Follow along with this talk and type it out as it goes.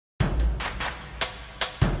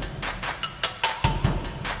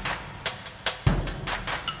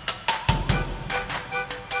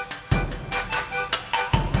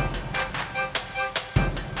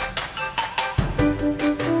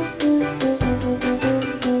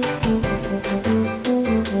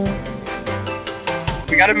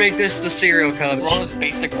gotta make this the cereal cup. We're all those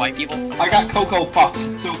basic white people. I got Cocoa Puffs,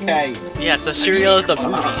 it's okay. Yeah, so cereal is the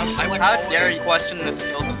movies. How dare you question the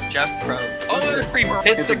skills of Jeff Pro? Oh, there's Creeper.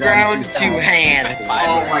 Hit the ground to hand.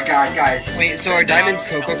 Oh my god, guys. Wait, so are diamonds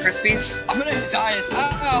Cocoa Krispies? I'm gonna die.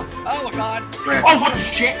 Oh, oh my god. Oh, what the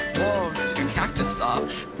shit? Whoa, did your cactus stop?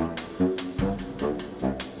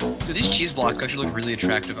 Dude, these cheese blocks actually look really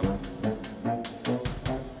attractive.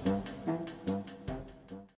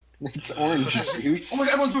 It's orange juice. Oh my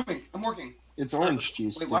god, everyone's moving. I'm working. It's orange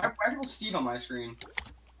juice. Wait, why are people Steve on my screen?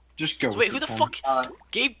 Just go. Wait, who the fuck?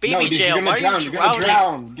 Gave No, baby dude, jail. you're Why gonna are drown. you You're gonna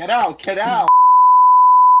drown. Get out. Get out.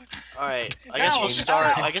 Alright, I guess we'll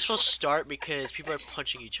start. I guess we'll start because people are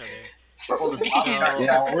punching each other.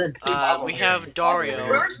 Yeah, we're We have Dario.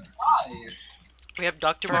 Where's Guy? We have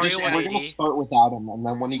Dr. We're Mario gonna 180. start without him, and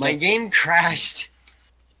then when he My gets game crashed.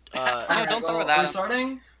 No, don't start with that. We're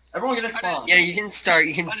starting? Everyone get it spawned. Yeah, you can start.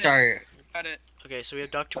 You can start. Got it. Okay, so we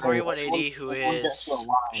have Dr. Mario 180, who is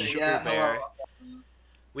Sugar Yeah, Bear. hello.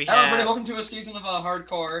 We Hello, everybody, have. welcome to a season of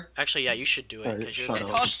Hardcore. Actually, yeah, you should do it. Alright, 'Cause you're shut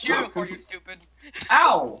the- up. Oh, CerealCore, you stupid.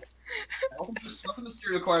 Ow! welcome to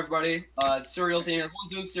CerealCore, everybody. Cereal thing. Everyone's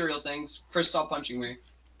doing cereal things. Chris, stop punching me.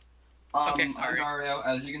 Okay, I'm sorry. Dario,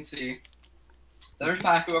 as you can see. There's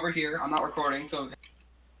Paco over here. I'm not recording, so.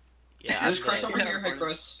 Yeah, There's I'm Chris dead. over here. Hey,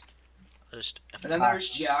 Chris. Just And then there's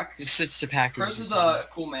Jack. Just switch to Packers. Chris is a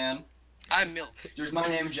cool man. I'm Milk. There's my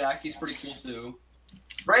name, Jack. He's pretty cool too.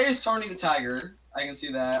 Ray is Tony the Tiger. I can see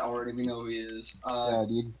that already. We know who he is. yeah,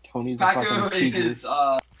 dude, Tony the Paco fucking cheeser. is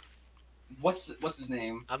what's his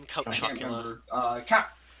name? I'm Count I can't Chocula. remember.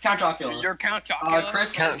 Count Chocula. You're Count Chocula.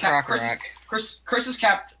 Chris Count is Cap. Crocorock. Chris is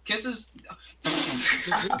Cap. Kisses.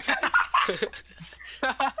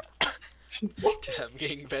 Damn,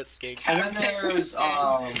 getting best game. And then there's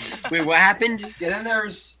Wait, what happened? yeah. Then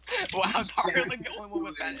there's Wow, Dario like the only one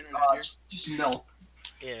with bad internet here. just milk.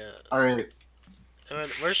 Yeah. Alright,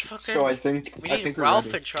 Where's fucking? so I think we I need think Ralph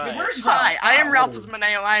we're and try. Where's Hi, I am Ralph?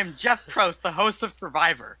 Ralphismyname. I am Jeff Prost, the host of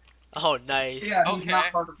Survivor. Oh, nice. Yeah, he's Okay.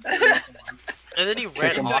 not part of the And then he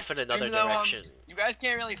ran him. off in another Even though, direction. you guys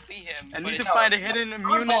can't really see him. I but need to it's- find a hidden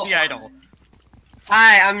immunity idol.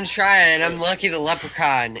 Hi, I'm Tryan. I'm Lucky the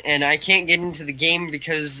Leprechaun, and I can't get into the game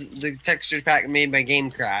because the texture pack made my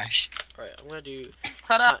game crash. Alright, I'm gonna do.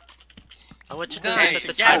 Ta-da! I want to Okay, set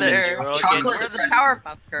the time to together. 0 Chocolate We're against. the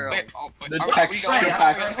Powerpuff Girls. Wait, oh, wait, The are we texture going-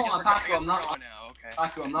 pack. Wait, Hold on, Paco, I'm not- Oh, no, okay.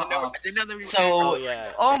 Paco, I'm I not. didn't know that we were. Oh So,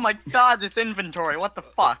 yeah. Oh my god, this inventory, what the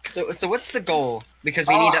fuck? so what's the goal? Because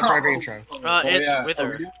we need that for every intro. It's Oh, yeah.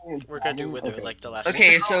 Wither. Are we We're gonna do Wither Okay. like the last.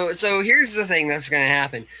 Okay, so here's the thing that's gonna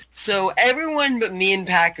happen. So everyone but me and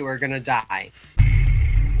Paco are gonna die.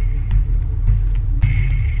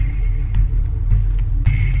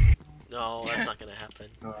 No, that's not gonna happen.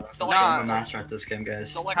 So, like, I'm a master at this game,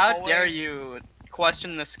 guys. So, like, How always- dare you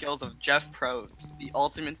question the skills of Jeff Probst, the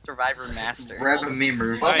ultimate survivor master? Grab a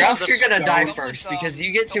memer. Alright, Ralph, so you're gonna die Stone- first because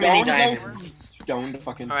you get too many diamonds. Stone to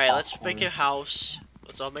fucking. Alright, let's popcorn. make a house.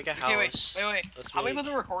 Let's all make a Okay, wait. house. Let's How many make- of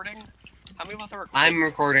us are recording? How many of us are recording? I'm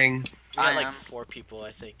recording. We got I like am. 4 people,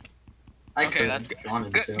 I think. I Okay, could that's if I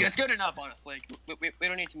wanted Good, to. that's good enough, honestly. We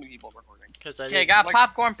don't need too many people recording. Cause I Okay, didn't- got Like,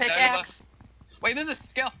 popcorn none of pickaxe. Wait, there's a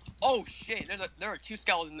skeleton. Oh shit, there are 2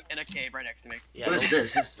 skeletons in a cave right next to me. yeah, What is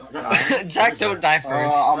this? Is that iron? Jack, What is don't that? die I'm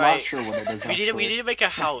first. not Right. sure what it is. we need to make a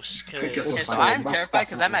house. Cause Quick, get Okay, this so fire. I'm terrified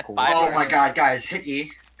because I'm at 5 Oh my minutes. god, guys, hit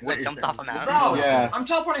E. I What is jumped that? off a mountain. Bro, Yeah. I'm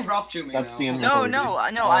teleporting Ralph to me That's now. the end. No, no, I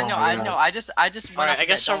know. I just went Alright, up I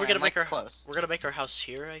guess that so. We're door gonna and, make like, our close. We're gonna make our house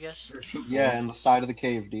here, I guess. Yeah, in the side of the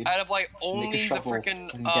cave, dude. Out of like Make a only the shovel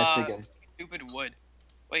freaking and get digging. stupid wood.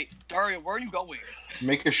 Wait, Dario, where are you going?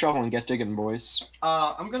 Make a shovel and get digging, boys.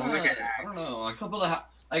 I'm gonna. Oh, look at I don't know. I could build a house.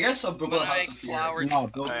 I guess I'll build a house Like up here. flowers. No,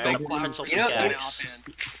 build, Alright, build, I'll one, pencil You know- pickaxe.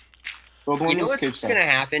 build one You in know this cave what's site. gonna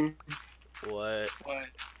happen? What? What?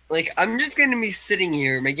 Like, I'm just gonna be sitting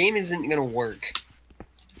here. My game isn't gonna work.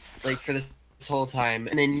 Like, for this whole time.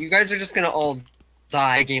 And then you guys are just gonna all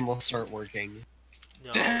die. The game will start working.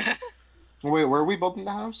 No. Wait, where are we building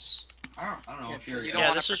the house? I don't know. If you're, You don't Yeah,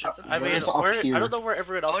 wanna this is. press- I mean, Where's up I here? don't know where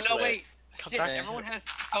everyone Oh else no, went. wait. Come Shit, back. everyone has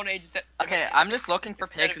stone age except. Okay, I'm just looking for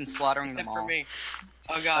pigs and slaughtering them except for all. me.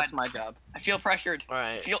 Oh god, That's my job. I feel pressured.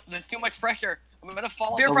 Alright. There's too much pressure. I'm gonna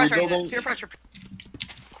fall Peer Are we pressure. building- Peer pressure.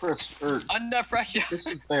 Chris, or under pressure. this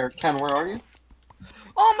is there. Ken, where are you?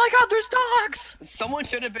 Oh my god, there's dogs! Someone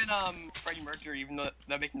should have been Freddie Mercury, even though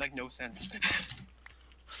that makes like no sense.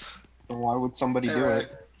 Then why would somebody do Alright.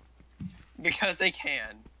 it? Because they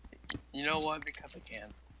can. You know what? Because they can.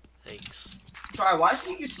 Thanks. Try. Why is it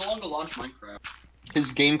taking you so long to launch Minecraft?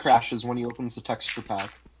 His game crashes when he opens the texture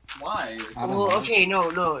pack. Why? I don't Well, know. okay, no,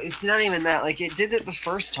 it's not even that. Like, it did it the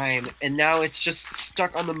first time, and now it's just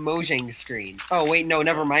stuck on the Mojang screen. Oh, wait, no,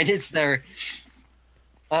 never mind, it's there.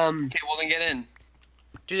 Okay, well then get in.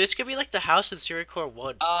 Dude, this could be like the house in CerealCore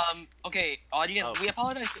 1. Okay, audience, Oh. we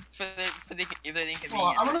apologize for the inconvenience.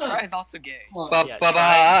 Well, I'm gonna- Try is also gay. Hold on. Now.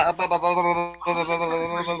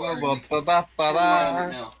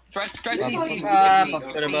 Try to see who would be being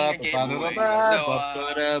a gay boy. So,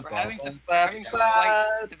 we're having some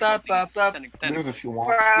slight difficulties. Move if you want.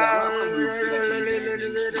 Yeah, I'm not really sure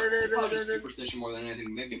that's probably superstition more than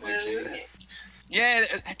anything. Maybe it might change. Yeah,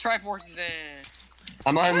 Triforce is in.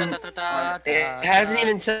 I'm on. It hasn't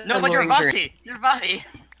even said No, but you're loading screen. Vati. You're Vati.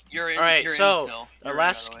 You're in. Alright, you're so, in still. our You're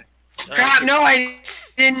last- in, by the way. Crap! No, I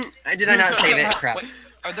didn't. Did I not save it? Crap! Wait,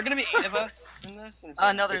 are there gonna be 8 of us in this?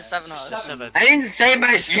 No, there's 7 of us. 7. I didn't save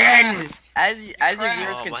my skin As your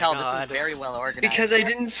viewers Oh can my tell, God. this is very well organized. because I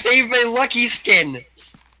didn't save my lucky skin.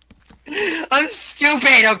 I'm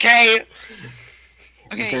stupid, okay?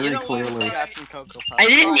 Okay, Very you know clearly. what? I got some Cocoa Puffs. I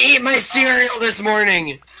didn't eat my cereal this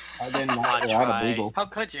morning. I didn't Come on, actually. I had try. a bagel. How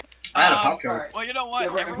could you? I had a Um, popcorn. Well, you know what? Yeah,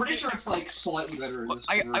 but I'm Everyone- pretty sure it's like slightly better in Well, this.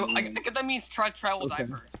 I get that means try will die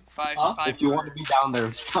Okay. first. Five. If you want to be down there,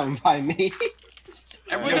 it's fine by me.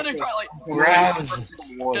 Everyone's gonna try like. Grouse.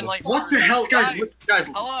 Then, like, What the hell, guys? Guys,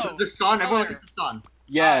 Hello. the sun. Everyone look Hello. at the sun.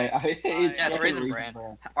 Yeah, it's Yeah, it's fucking Raisin Raisin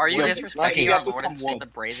Bran. Are you Yeah, disrespecting lucky. our Lord and Some Saint the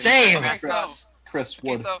Brazen? Same. Okay, so Chris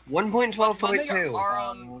okay, Wood. so 1.12.2.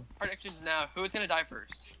 our predictions now. Who's gonna die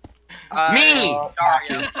first? Me!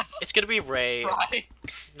 Dario. It's gonna be Ray. Right.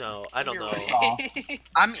 No, I don't know. Right.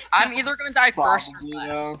 I'm either gonna die first or Probably,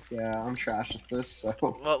 last. though. Yeah, I'm trash at this, so.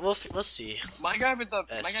 Well, we'll see. My guy is a.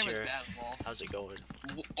 That's My guy is sure. bad ball. How's it going?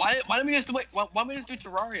 Why don't we just do why don't we just do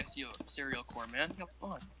Terraria cereal core, man? Come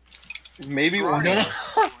on. Maybe one No, day.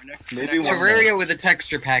 no. Maybe one day. Terraria with a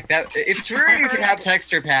texture pack. That if Terraria could have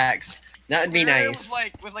texture packs, that would be Terraria nice.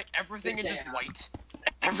 With everything is just white.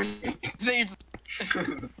 Everything is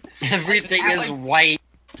Everything is white.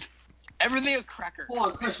 everything is cracker.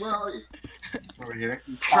 Hold on, Chris, where are you? Over here.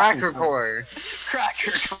 Cracker core.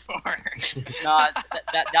 Cracker core. Nah,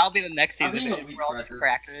 that'll be the next I'm season. eating a wheat We're all just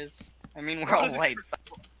cracker. crackers. I mean, we're all white. So.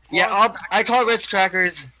 Yeah, I call it Ritz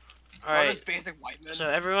crackers. We're all Alright, just basic white men. so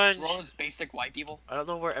everyone, We're all just basic white people. I don't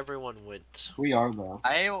know where everyone went. We are, though.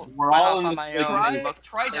 We're all on in my the own. same-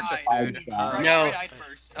 Try It's a die. food. Try No. die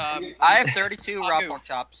first. I have 32 raw Aku. pork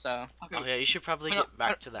chops, so. Oh yeah, you should probably Put get it-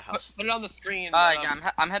 back to the house. Put it on the screen. Yeah,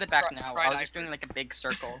 I'm headed back try- now. try I was die just doing first. like a big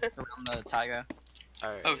circle around the taiga.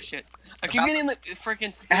 Alright. Oh shit! I keep getting like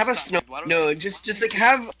freaking. Have a snow. No, just like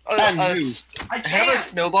have And a you. have a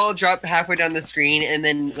snowball drop halfway down the screen, and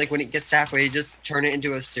then like when it gets halfway, just turn it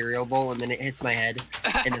into a cereal bowl, and then it hits my head,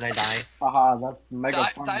 and then I die. Haha, that's mega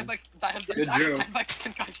die funny. Good joke. die by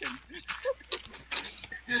concussion.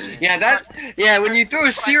 Yeah, when you throw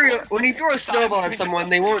a snowball at someone,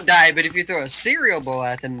 they won't die, but if you throw a cereal bowl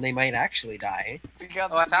at them, they might actually die.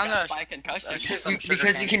 Oh, I found a- by concussion.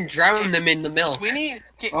 Because you can drown them in the milk. We need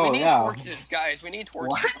Oh, we need yeah. torches, guys. We need torches.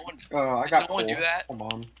 What? No one, I got no one coal. do that?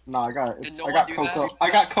 Hold on. No, I got it. Did It's, no I one got do cocoa. that? I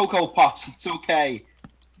got cocoa puffs. It's okay.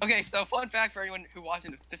 Okay, so fun fact for anyone who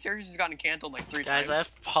watching the series has gotten canceled like 3 Guys, times. I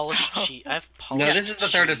have polished cheese. I have No, polished this is the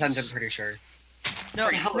third cheese. attempt, I'm pretty sure.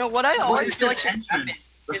 No, what I What always is feel this like should happen entrance?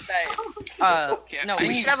 is that, Okay, no, I we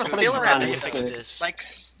need should have a food. filler I at need this to fix point. this. Like,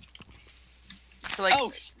 so like,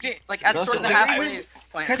 Oh shit! like at No, sort so of the the halfway reason-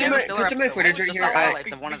 point. cut we to have a my- filler cut to my episode footage where right it's here, just the I-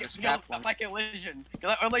 highlights of one of the scrap I'm ones. like collision.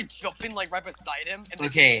 I'm like jumping like right beside him, and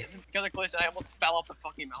Okay. Because of collision, I almost fell off the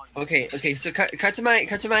fucking mountain. Okay, so cut to my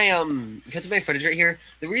footage right here.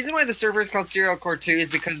 The reason why the server is called CerealCore 2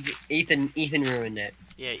 is because Ethan ruined it.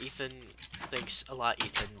 Yeah, Ethan thinks a lot,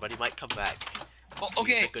 Ethan, but he might come back. Well, He's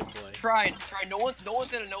okay. a good boy. Try. No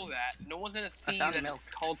one's gonna know that. No one's gonna see found that milk. it's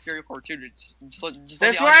called CerealCore 2. Just let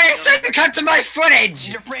That's the why I audience said know to cut to my footage.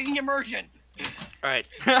 You're breaking immersion. Alright,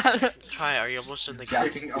 try. Are you almost in the game?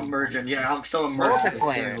 Everything immersion. Yeah, I'm so immersed.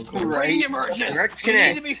 Multiplayer. Breaking Right. immersion. Direct We need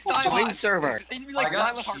connect. to be silent. Join server. It needs to be like I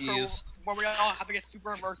got silent hardcore, cheese. where we all have to get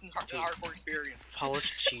super immersed in the hardcore experience.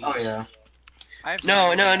 Polished cheese. Oh yeah. I have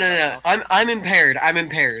No. I'm impaired.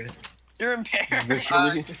 You're impaired.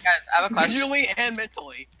 Visually. Guys, I have a question. Visually and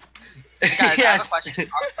mentally. Guys, I have a Yes. question.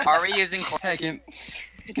 Are we using corn?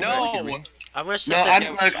 No. I'm gonna set No, that I'm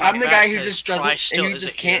down look, I'm the guy who because just Try doesn't, still who just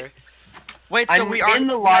isn't can't. here. Wait, so I'm we are in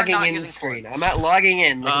the we are logging not in using screen. I'm at logging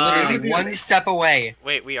in, like literally Uh, one step away.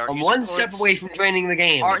 Wait, we are. I'm using one step cords? away from joining the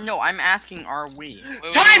game. No, I'm asking, are we?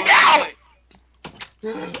 Time out!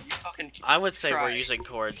 You fucking I would say Try. we're using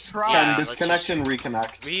cords. Try. Yeah, Can let's disconnect just- and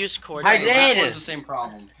reconnect. We use cords. I a lot. did. It's the same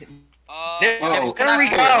problem. There, Okay, well, there we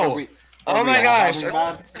can go. Oh my gosh.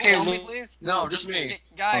 Bad. Okay, Help me, lo- please. No, just me.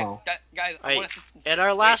 Guys, Oh. guys, I Alright, want assistance. And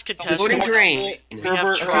our last Wait, contestant, loading drain. we have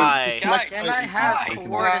Server- Try. Guys, Can I have Right.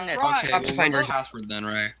 coordinates? Right. Okay, Have to well, find what's her. your password then,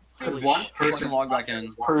 Ray? Could one So I can person log back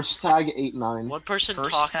in. Purse tag 89. One person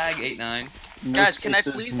First talk. tag 89. Guys, can I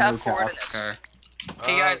Misses, please no have caps. coordinates? Okay.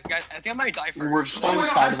 Okay, guys, I think I might die first. We're just Oh on my the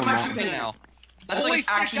God, side of the that's map. my 2 now. That's Holy like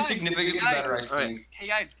shit, actually guys. significantly Guys. better, I Alright. think. Hey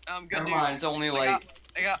guys, good Never news. mind, it's only like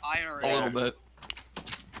I got iron a already. little bit.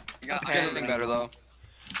 I got It's iron getting already. better though.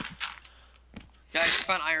 Guys, I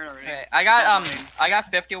found iron already. Okay, I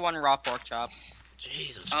got 51 raw pork chop.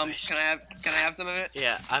 Jesus Christ. Can I have some of it?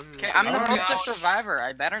 Yeah, I'm. Okay, I'm the Alright. most survivor.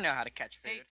 I better know how to catch food. Hey,